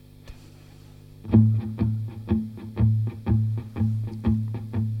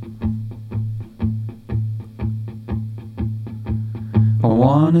 I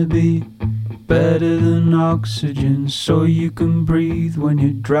wanna be better than oxygen, so you can breathe when you're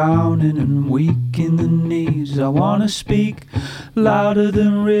drowning and weak in the knees. I wanna speak louder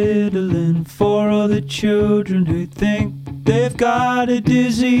than Ritalin for all the children who think they've got a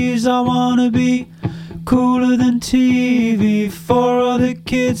disease. I wanna be cooler than TV for all the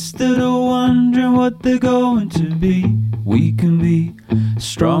kids that are wondering what they're going to be. We can be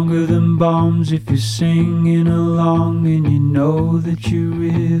stronger than bombs if you're singing along and you know that you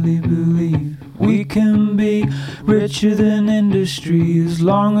really believe. We can be richer than industry as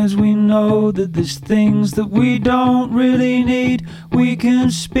long as we know that there's things that we don't really need. We can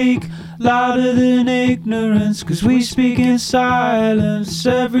speak louder than ignorance, 'cause we speak in silence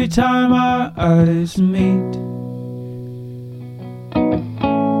every time our eyes meet.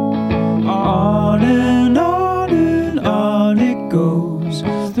 On and on and on it goes,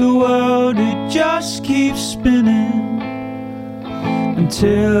 the world it just keeps spinning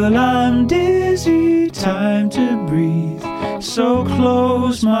until I'm dizzy, time to breathe. So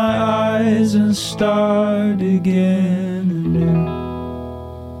close my eyes and start again anew.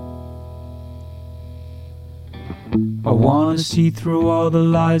 I wanna see through all the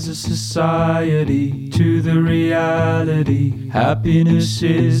lies of society to the reality. Happiness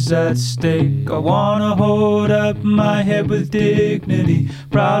is at stake. I wanna hold up my head with dignity,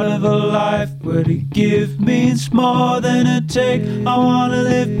 proud of a life where to give means more than a take. I wanna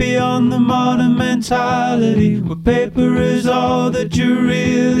live beyond the modern mentality, where paper is all that you're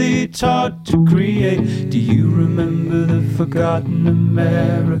really taught to create. Do you remember the forgotten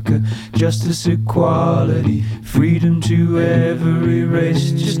America? Justice, equality, freedom to every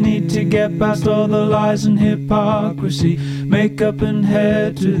race. Just need to get past all the lies and hypocrisy, make up and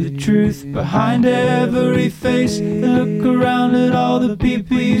head to the truth behind every face. Look around at all the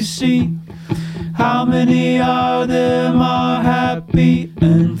people you see. How many are them are happy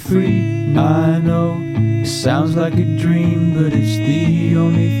and free? I know it sounds like a dream, but it's the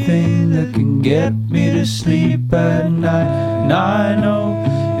only thing that can get me to sleep at night. And I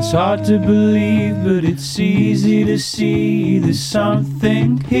know it's hard to believe, but it's easy to see there's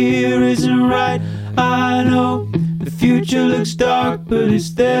something here isn't right. I know the future looks dark, but it's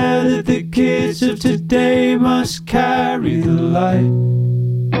there that the kids of today must carry the light.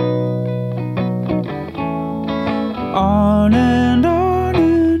 On and on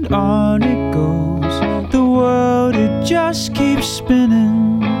and on it goes, the world it just keeps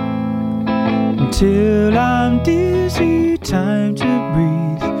spinning until I'm dizzy, time to breathe.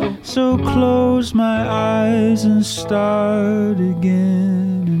 So close my eyes and start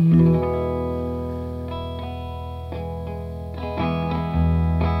again anew.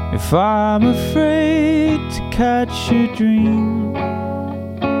 If I'm afraid to catch a dream,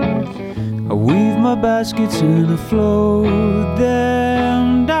 I weave my baskets and I float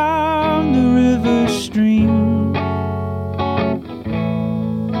them down the river stream.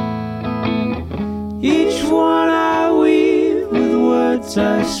 Each one I weave with words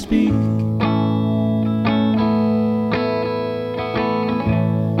I speak,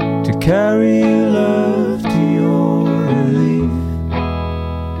 to carry love to your relief.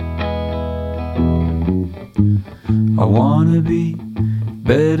 I wanna be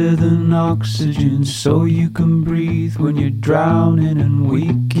better than oxygen, so you can breathe when you're drowning and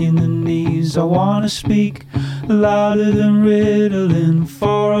weak in the disease. I wanna speak louder than Ritalin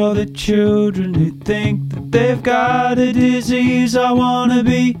for all the children who think that they've got a disease. I wanna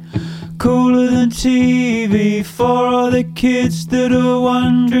be cooler than TV for all the kids that are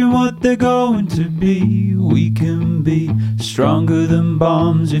wondering what they're going to be. We can be stronger than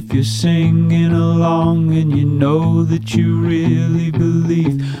bombs if you're singing along and you know that you really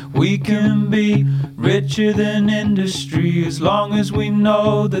believe. We can be richer than industry as long as we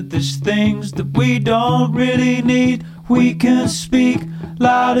know that there's things that we don't really need. We can speak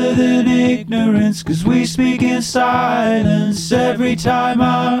louder than ignorance, 'cause we speak in silence every time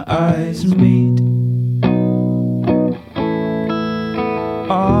our eyes meet.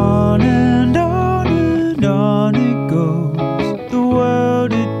 On and on and on it goes. The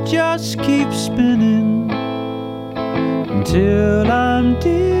world, it just keeps spinning until I'm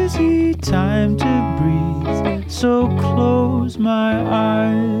dizzy, time to breathe. So close my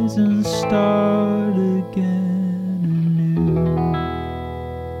eyes and start again.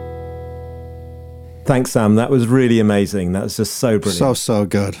 Thanks, Sam. That was really amazing. That was just so brilliant. So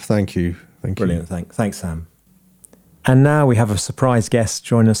good. Thank you. Brilliant. Thanks, Sam. And now we have a surprise guest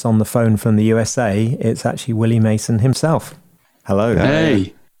join us on the phone from the USA. It's actually Willie Mason himself. Hello.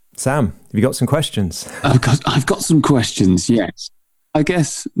 Hey. Sam, have you got some questions? I've got some questions, yes. I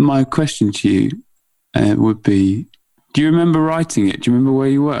guess my question to you would be, do you remember writing it? Do you remember where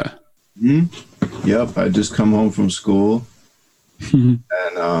you were? Yep, I just come home from school. And,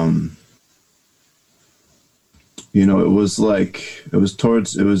 you know, it was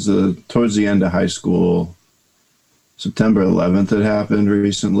towards the end of high school. September 11th had happened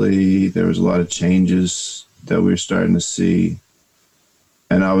recently. There was a lot of changes that we were starting to see.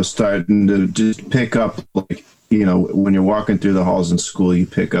 And I was starting to just pick up, like, you know, when you're walking through the halls in school, you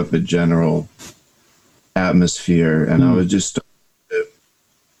pick up a general atmosphere. And I was just starting to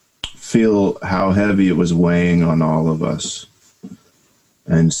feel how heavy it was weighing on all of us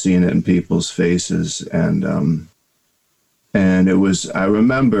and seeing it in people's faces. And it was, I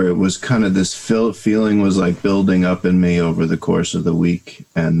remember it was kind of this feeling was like building up in me over the course of the week.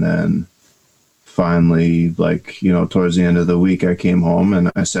 And then finally, like, you know, towards the end of the week, I came home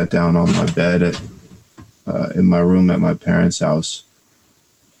and I sat down on my bed in my room at my parents' house.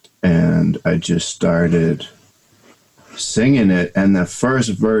 And I just started singing it. And the first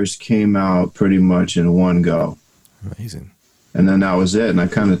verse came out pretty much in one go. Amazing. And then that was it. And I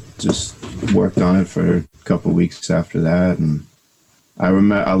kind of just worked on it for a couple of weeks after that. And I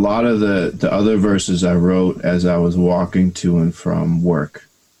remember a lot of the other verses I wrote as I was walking to and from work,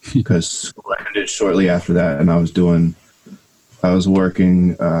 because school ended shortly after that. And I was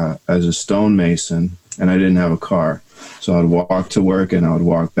working as a stonemason, and I didn't have a car. So I'd walk to work and I would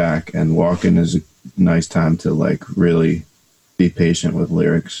walk back, and walking is a nice time to like really be patient with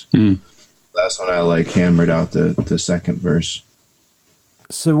lyrics. That's when I like hammered out the second verse.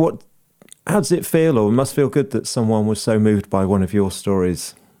 So how does it feel, or it must feel good that someone was so moved by one of your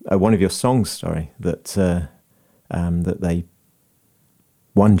stories, one of your songs, that they,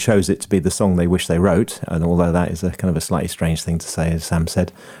 one, chose it to be the song they wish they wrote, and although that is a kind of a slightly strange thing to say, as Sam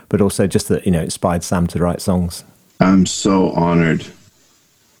said, but also just that, you know, it inspired Sam to write songs. I'm so honored.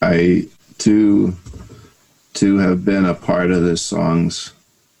 To have been a part of this song's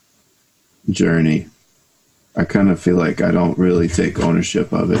journey. I kind of feel like I don't really take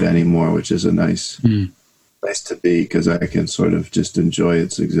ownership of it anymore, which is a nice place to be, because I can sort of just enjoy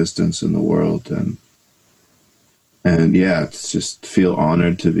its existence in the world, and yeah, it's just feel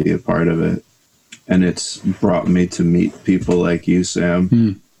honored to be a part of it. And it's brought me to meet people like you,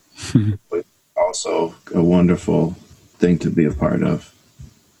 Sam, which is also a wonderful thing to be a part of.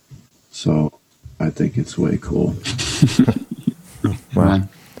 So I think it's way cool. Wow.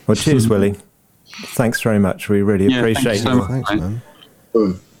 Well, cheers, Willie. Thanks very much. We really appreciate it. Thanks, man.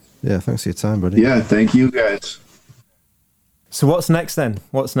 Yeah, thanks for your time, buddy. Yeah, thank you guys. So what's next then?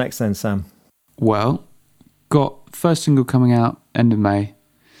 Sam? Well, got first single coming out end of May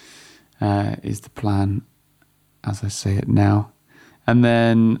is the plan, as I say it now. And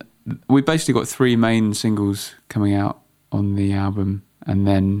then we basically got 3 main singles coming out on the album, and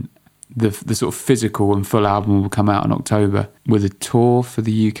then the sort of physical and full album will come out in October, with a tour for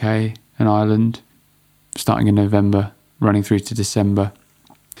the UK and Ireland starting in November, running through to December.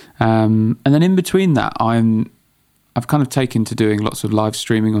 And then in between that, I've kind of taken to doing lots of live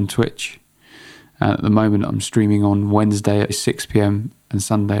streaming on Twitch. At the moment, I'm streaming on Wednesday at 6 p.m. and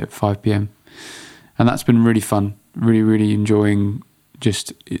Sunday at 5 p.m. And that's been really fun. Really, really enjoying.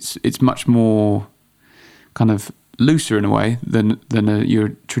 Just it's much more kind of looser in a way than your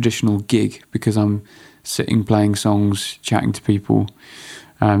traditional gig, because I'm sitting playing songs, chatting to people,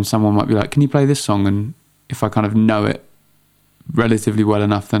 Someone might be like, can you play this song? And if I kind of know it relatively well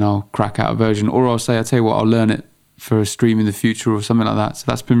enough, then I'll crack out a version. Or I'll say, I'll tell you what, I'll learn it for a stream in the future or something like that. So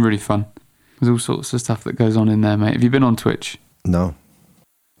that's been really fun. There's all sorts of stuff that goes on in there, mate. Have you been on Twitch? No.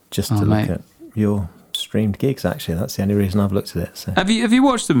 Just to look at your streamed gigs, actually. That's the only reason I've looked at it. So. Have you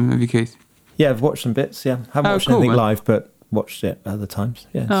watched them, have you, Keith? Yeah, I've watched some bits, yeah. Haven't watched anything live, but watched it other times.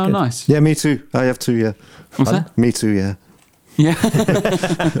 Yeah, it's good. Nice. Yeah, me too. I have too, yeah. What's that? Me too, yeah. Yeah.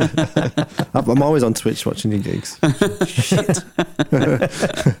 I'm always on Twitch watching your gigs. Shit.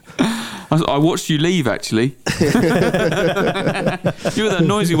 I watched you leave, actually. You were that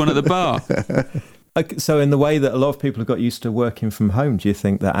noisy one at the bar. Okay, so in the way that a lot of people have got used to working from home, do you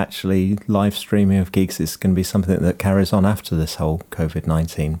think that actually live streaming of gigs is going to be something that carries on after this whole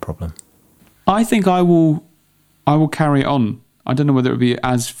COVID-19 problem? I think I will carry on. I don't know whether it will be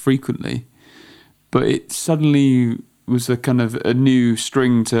as frequently, but it suddenly was a kind of a new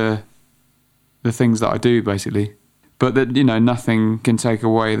string to the things that I do, basically. But that, nothing can take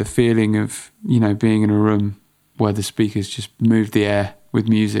away the feeling of, being in a room where the speakers just move the air with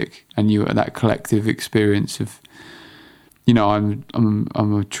music, and you at that collective experience of, I'm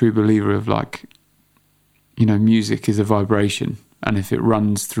a true believer of music is a vibration, and if it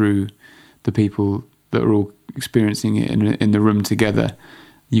runs through the people that are all experiencing it in the room together,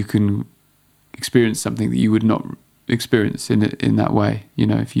 you can experience something that you would not experience in that way.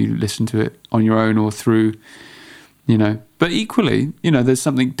 If you listen to it on your own or through, But equally, there's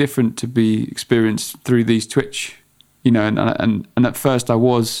something different to be experienced through these Twitch. And at first I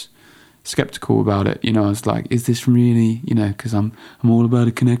was skeptical about it. I was like, is this really, because I'm all about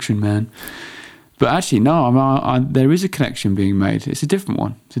a connection, man. But actually, no, there is a connection being made. It's a different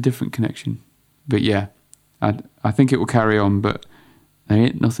one. It's a different connection. But yeah, I think it will carry on, but there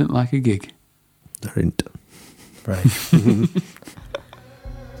ain't nothing like a gig. There ain't. Right.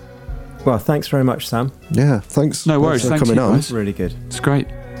 Well, thanks very much, Sam. Yeah, thanks. No worries. Thanks for coming on. It's really good. It's great.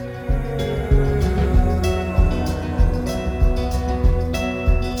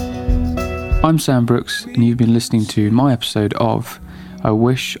 I'm Sam Brooks, and you've been listening to my episode of I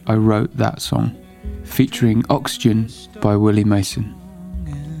Wish I Wrote That Song, featuring Oxygen by Willie Mason.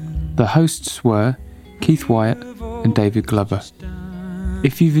 The hosts were Keith Wyatt and David Glover.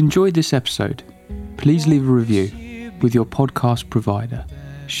 If you've enjoyed this episode, please leave a review with your podcast provider,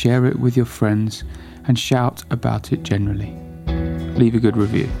 share it with your friends, and shout about it generally. Leave a good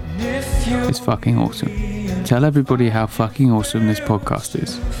review. It's fucking awesome. Tell everybody how fucking awesome this podcast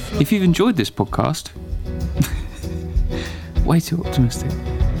is. If you've enjoyed this podcast, way too optimistic,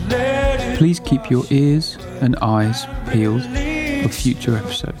 please keep your ears and eyes peeled for future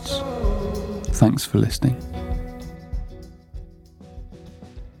episodes. Thanks for listening.